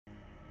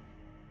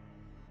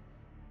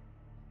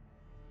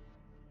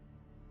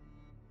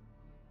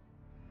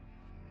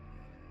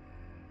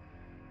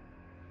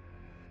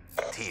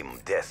Team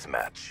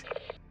deathmatch.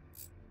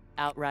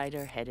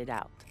 Outrider headed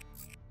out.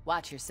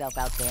 Watch yourself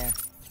out there.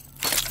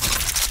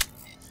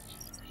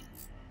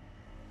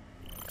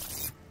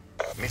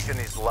 Mission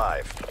is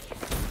live.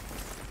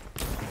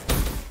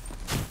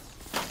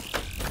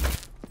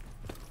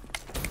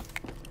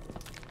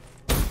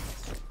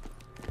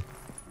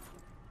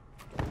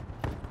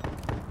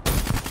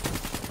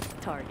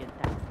 Target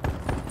that.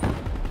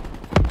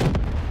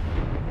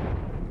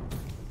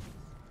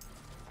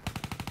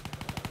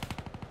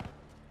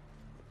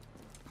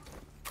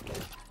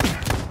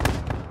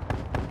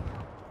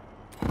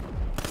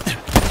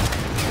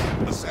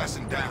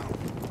 Assassin down.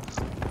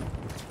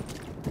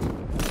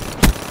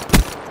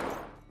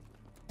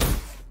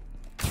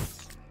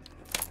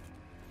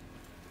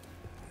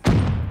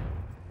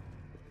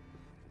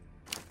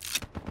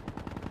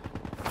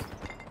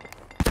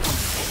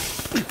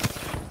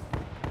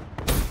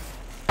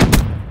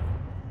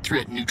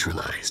 Threat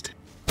neutralized.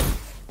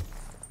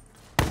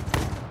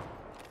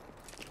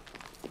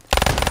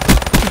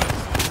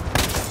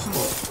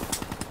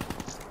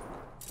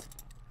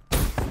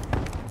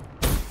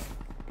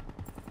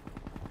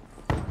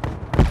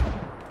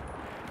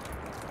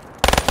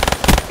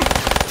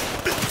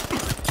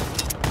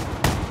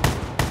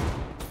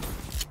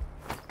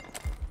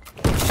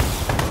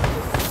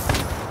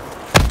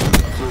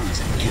 Close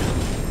and kill.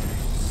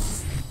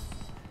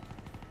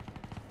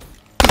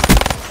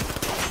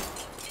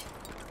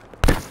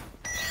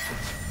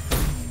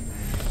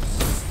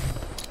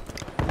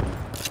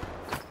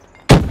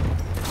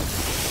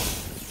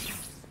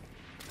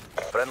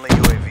 Friendly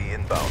UAV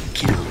inbound.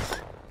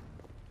 Killed.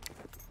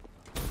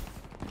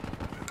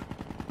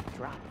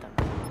 Drop them.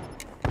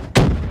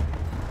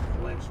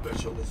 Flame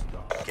specialist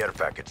down. Care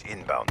package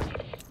inbound.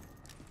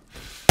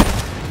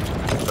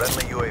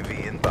 Friendly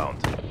UAV inbound.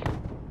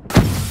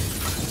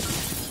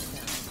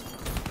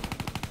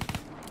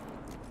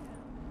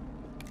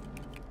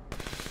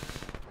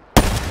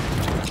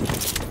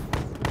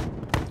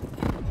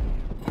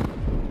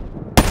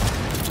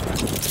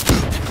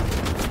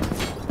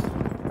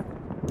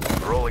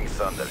 Rolling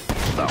Thunder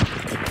inbound.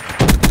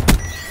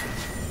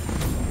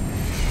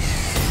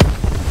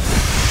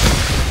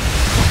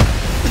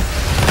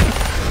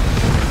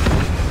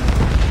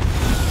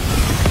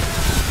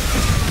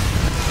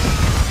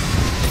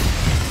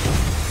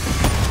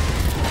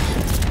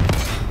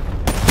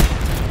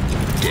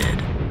 Dead.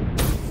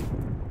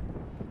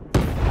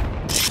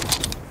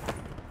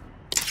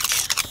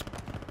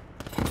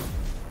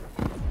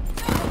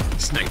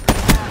 Sniper.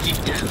 Keep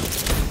down.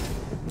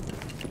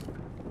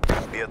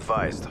 Be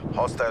advised,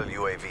 hostile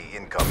UAV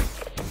incoming.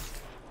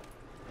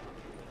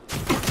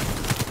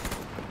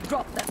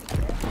 Drop them.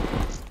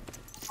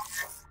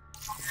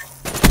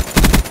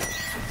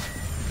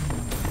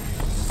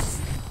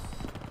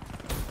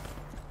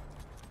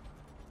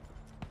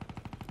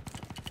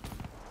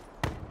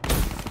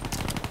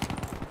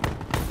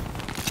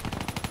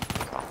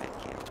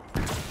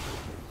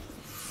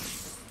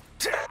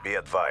 Be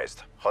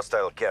advised,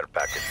 hostile care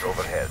package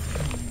overhead.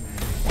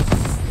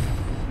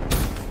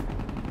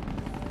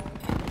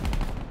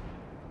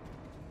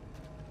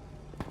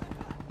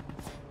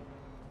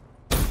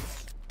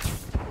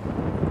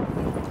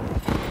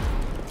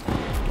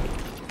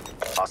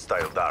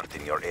 Hostile dart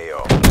in your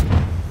AO.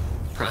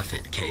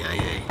 Prophet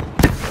KIA.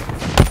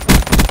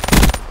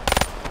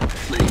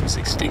 Flames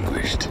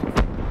extinguished.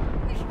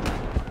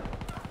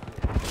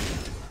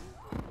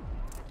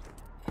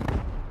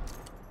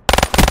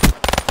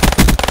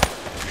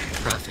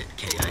 Prophet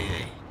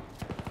KIA.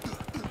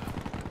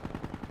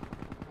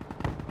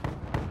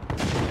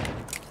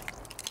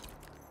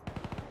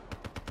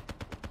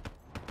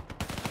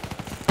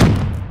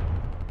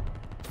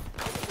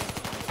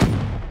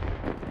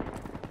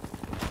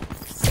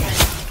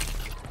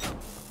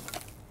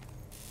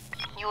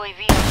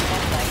 UAV on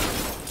standby.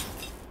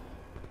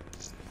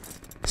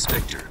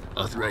 Spectre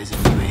authorizing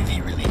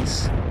UAV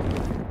release. In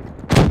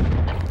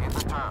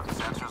return,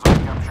 sensors will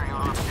capture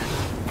your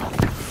objective.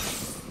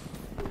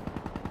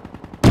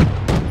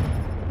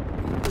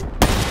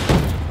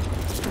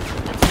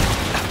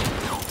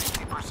 No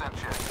 50%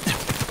 check.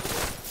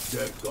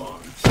 Dead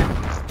gone.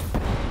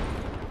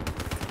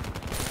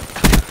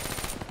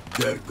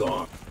 Dead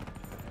gone.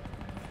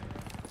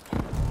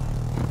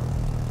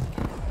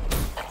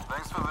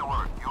 Thanks for the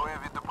work.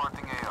 UAV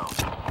departing AO.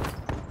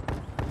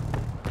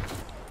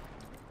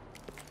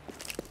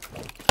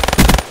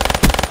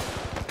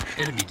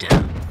 Enemy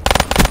down.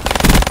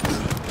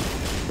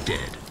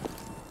 Dead.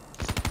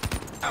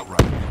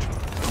 Outright.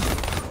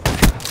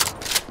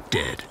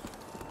 Dead.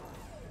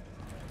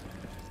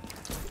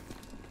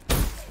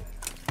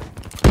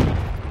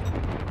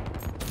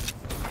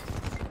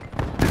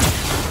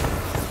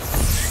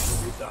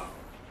 Down.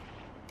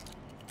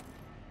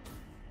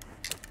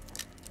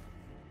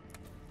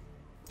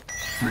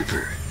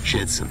 Ripper,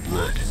 shed some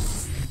blood.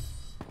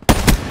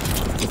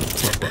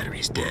 That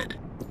battery's dead.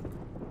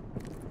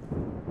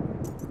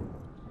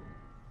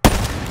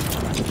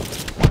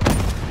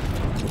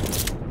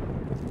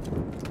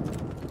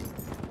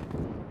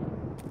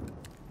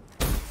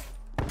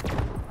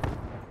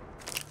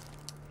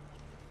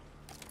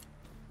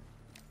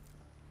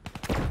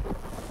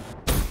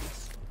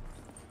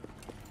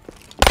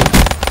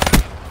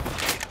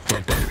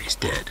 battery's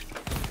dead.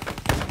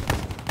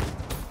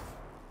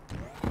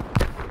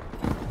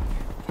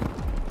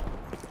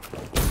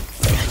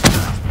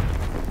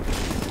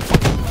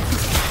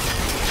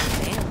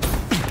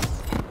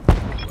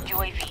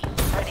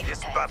 UAV, ready for This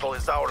test. battle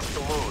is ours to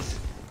lose.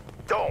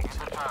 Don't!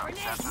 Confirmed.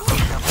 Sensors are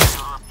capturing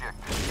your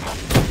objective.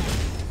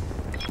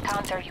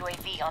 Counter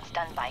UAV on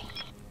standby.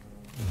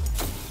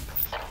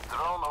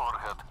 Drone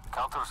overhead.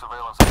 Counter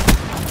surveillance.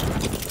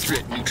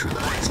 Threat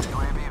neutralized.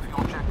 UAV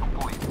fuel check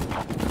complete.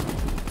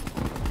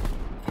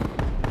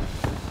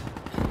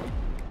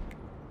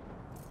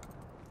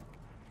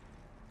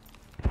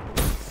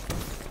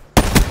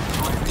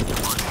 UAV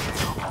deployed.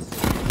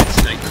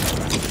 Sniper.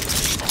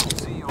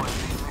 CUAV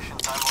mission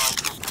timeline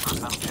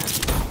 50%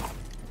 check.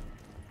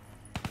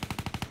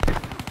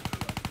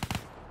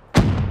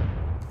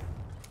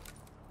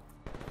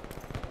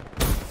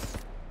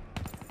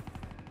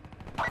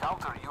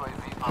 Counter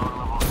UAV power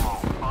level low.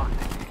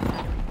 RTB.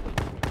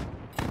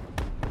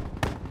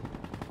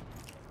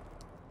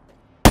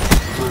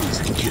 Close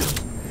and kill.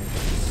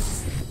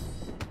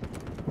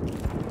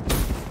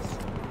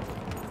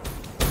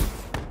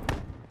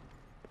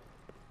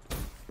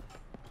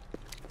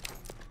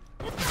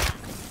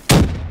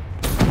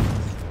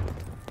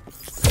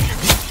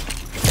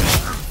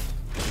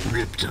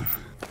 Ripped him.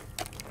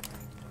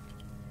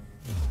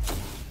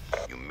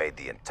 You made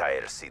the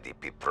entire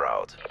CDP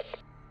proud.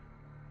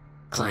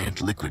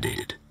 Client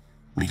liquidated,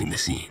 leaving the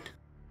scene.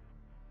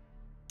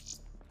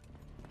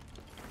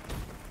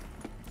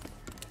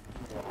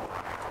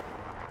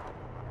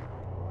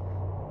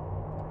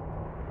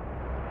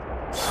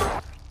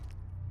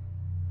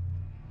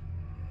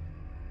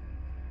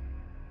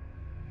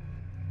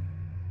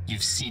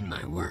 You've seen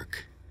my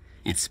work.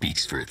 It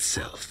speaks for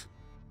itself.